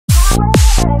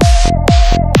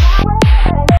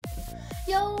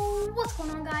What's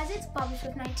going on, guys? It's Bobby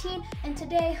Swift 19, and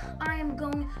today I am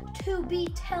going to be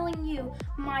telling you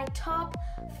my top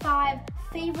 5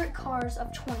 favorite cars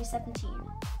of 2017.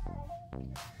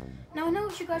 Now, I know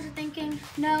what you guys are thinking.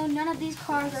 No, none of these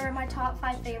cars are my top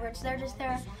 5 favorites. They're just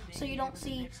there so you don't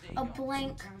see a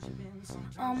blank,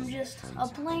 just a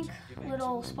blank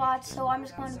little spot. So I'm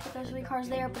just going to put those 3 cars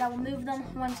there, but I will move them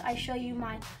once I show you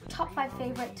my top 5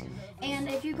 favorites. And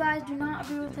if you guys do not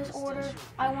agree with this order,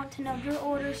 I want to know your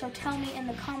order, so tell me in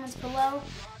the comments below,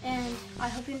 and I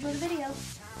hope you enjoy the video.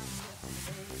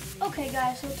 Okay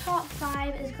guys, so top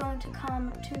 5 is going to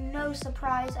come to no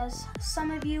surprise to some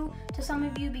of you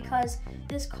because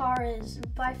this car is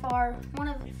by far one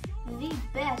of the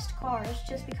best cars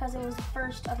just because it was the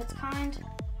first of its kind.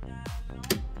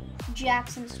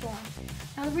 Jackson Storm.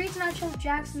 Now the reason I chose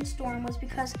Jackson Storm was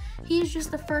because he's just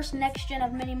the first next gen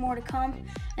of many more to come,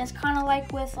 and it's kind of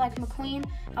like with McQueen,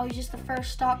 how he's just the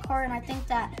first stock car, and I think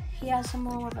that he has some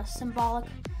more of a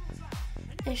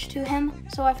symbolic-ish to him.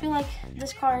 So I feel like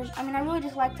this car is, I really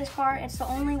just like this car. It's the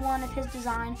only one of his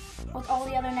design, with all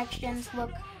the other next gens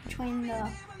look between the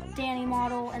Danny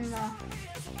model and the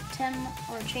Tim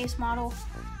or Chase model.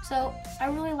 So I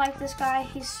really like this guy.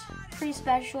 He's pretty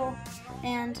special,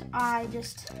 and I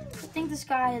just think this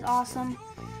guy is awesome,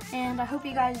 and I hope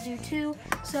you guys do too.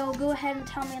 So go ahead and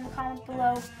tell me in the comments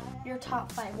below your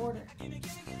top 5 order.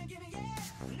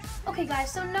 Okay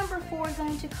guys, so number 4 is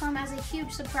going to come as a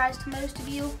huge surprise to most of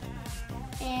you,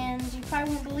 and you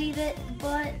probably won't believe it,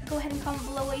 but go ahead and comment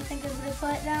below what you think is going to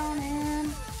put down,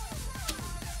 and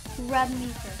Red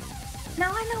Meeker.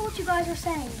 Now I know what you guys are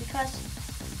saying, because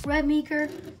Red Meeker,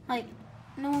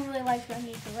 no one really likes Red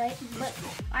Meeker, right? But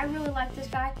I really like this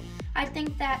guy. I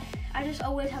think that I just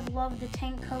always have loved the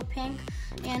tank coat pink,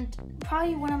 and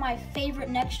probably one of my favorite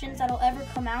next gens that'll ever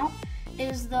come out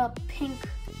is the pink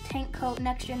tank coat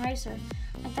next gen racer.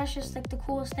 That's just the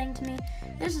coolest thing to me.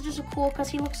 This is just so cool because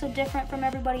he looks so different from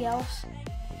everybody else.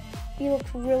 He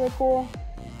looks really cool.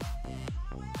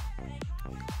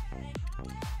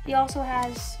 He also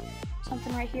has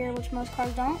something right here which most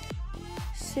cars don't.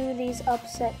 Sue these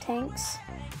upset tanks.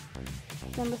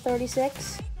 Number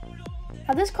 36.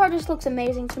 Now this car just looks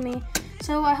amazing to me.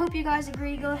 So I hope you guys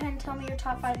agree. Go ahead and tell me your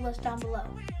top 5 list down below.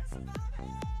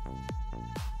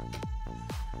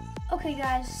 Okay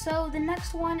guys, so the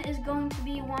next one is going to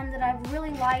be one that I've really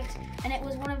liked, and it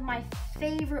was one of my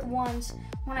favorite ones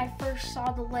when I first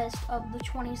saw the list of the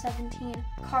 2017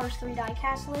 Cars 3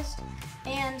 diecast list.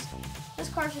 And this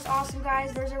car is just awesome,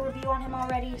 guys. There's a review on him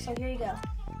already, so here you go.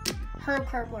 Herb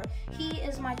Kirkler. He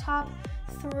is my top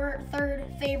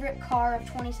 3rd favorite car of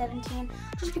 2017,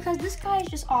 just because this guy is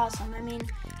just awesome.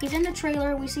 He's in the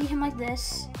trailer, we see him like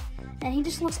this, and he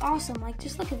just looks awesome.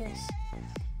 Just look at this.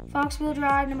 Fox wheel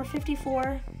drive, number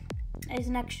 54, is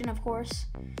next gen, of course.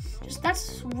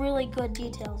 That's really good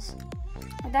details.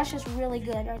 That's just really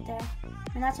good right there.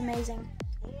 That's amazing.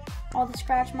 All the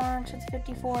scratch marks, it's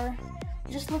 54.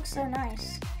 It just looks so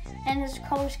nice. And his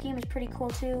color scheme is pretty cool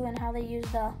too, and how they use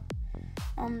the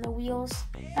wheels.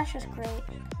 That's just great.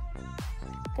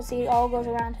 Because see, it all goes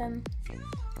around him.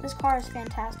 This car is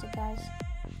fantastic, guys.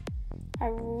 I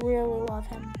really love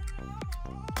him.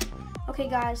 Okay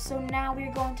guys, so now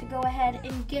we're going to go ahead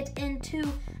and get into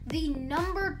the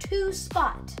number 2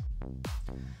 spot.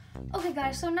 Okay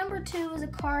guys, so number 2 is a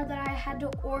car that I had to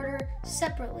order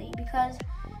separately because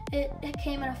it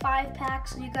came in a 5-pack,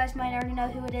 so you guys might already know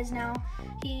who it is now.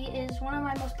 He is one of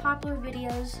my most popular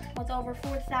videos with over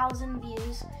 4,000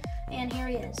 views, and here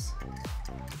he is.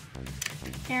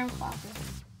 Aaron Clocker.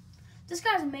 This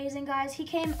guy's amazing, guys. He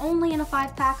came only in a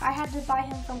 5-pack. I had to buy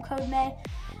him from Code May.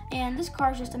 And this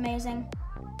car is just amazing.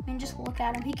 Just look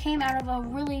at him. He came out of a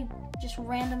really just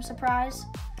random surprise.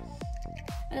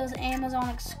 It was an Amazon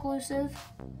exclusive.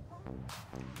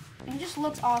 And he just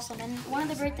looks awesome. And one of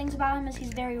the great things about him is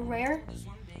he's very rare,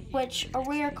 which a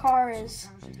rare car is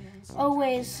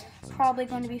always probably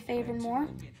going to be favored more.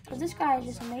 Because this guy is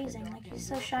just amazing. He's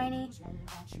so shiny.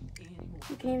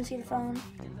 You can even see the phone.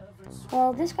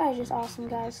 Well, this guy is just awesome,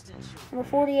 guys. Number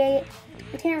 48.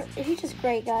 He's just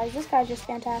great, guys. This guy's just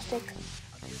fantastic.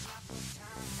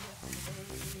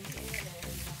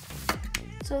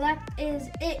 So that is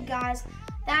it, guys.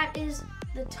 That is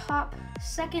the top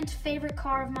 2nd favorite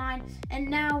car of mine. And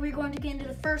now we're going to get into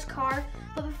the first car.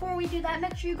 But before we do that,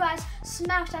 make sure you guys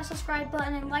smash that subscribe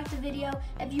button and like the video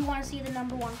if you want to see the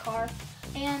number 1 car.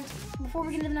 And before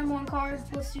we get into the number 1 car,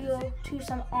 let's go to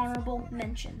some honorable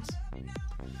mentions.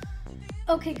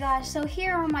 Okay guys, so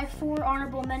here are my 4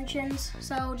 honorable mentions.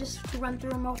 So just to run through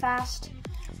them real fast.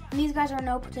 And these guys are in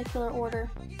no particular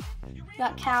order. We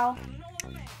got Cal.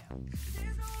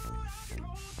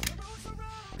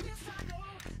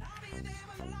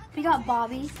 We got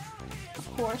Bobby,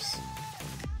 of course.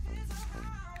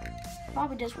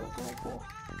 Bobby does look really cool.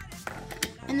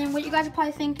 And then what you guys are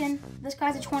probably thinking, this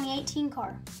guy's a 2018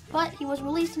 car, but he was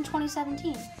released in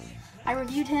 2017. I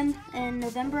reviewed him in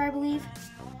November, I believe.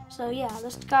 So yeah,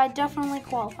 this guy definitely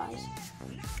qualifies.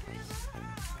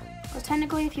 Because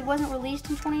technically, if he wasn't released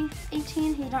in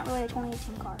 2018, he's not really a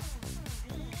 2018 car.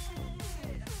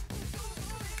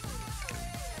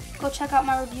 Go check out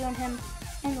my review on him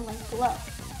in the link below,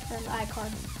 or in the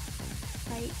iCard,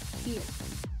 right here.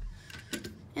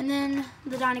 And then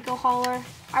the Dinoco hauler.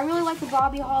 I really like the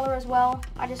Bobby hauler as well.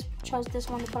 I just chose this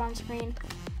one to put on screen.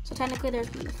 So technically there's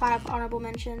 5 honorable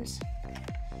mentions.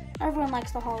 Everyone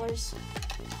likes the haulers.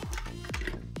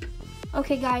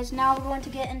 Okay guys, now we're going to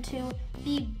get into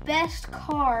the best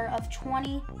car of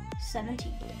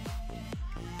 2017.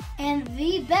 And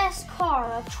the best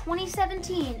car of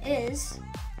 2017 is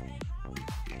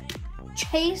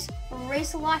Chase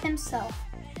Race-A-Lot himself,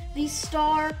 the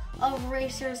star of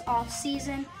racers off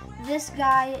season. This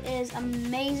guy is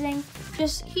amazing.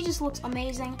 He just looks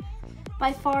amazing.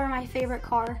 By far my favorite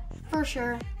car, for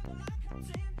sure.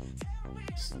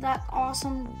 Just that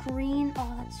awesome green.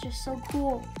 Oh, that's just so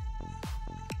cool.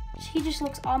 He just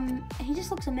looks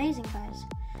amazing, guys.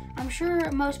 I'm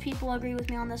sure most people agree with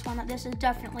me on this one, that this is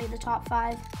definitely the top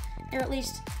 5, or at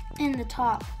least in the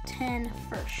top 10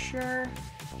 for sure.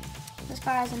 This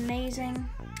guy is amazing.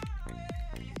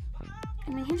 I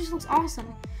mean, he just looks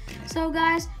awesome. So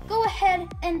guys, go ahead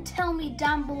and tell me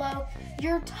down below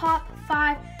your top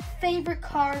 5 favorite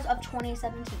cars of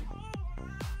 2017.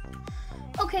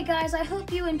 Okay guys, I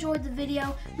hope you enjoyed the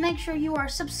video. Make sure you are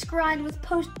subscribed with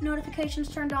post notifications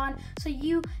turned on so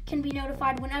you can be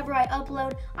notified whenever I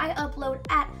upload. I upload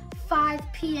at 5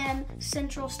 p.m.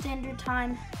 Central Standard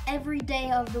Time every day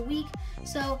of the week.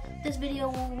 So this video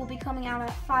will be coming out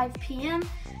at 5 p.m.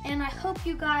 And I hope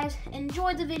you guys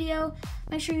enjoyed the video.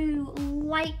 Make sure you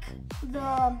like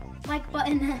the like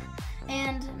button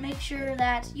and make sure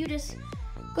that you just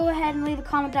go ahead and leave a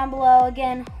comment down below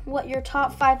again what your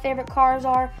top 5 favorite cars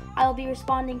are. I will be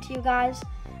responding to you guys.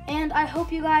 And I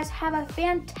hope you guys have a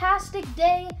fantastic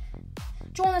day.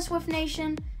 Join the Swift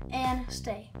Nation and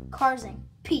stay carsing.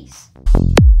 Peace.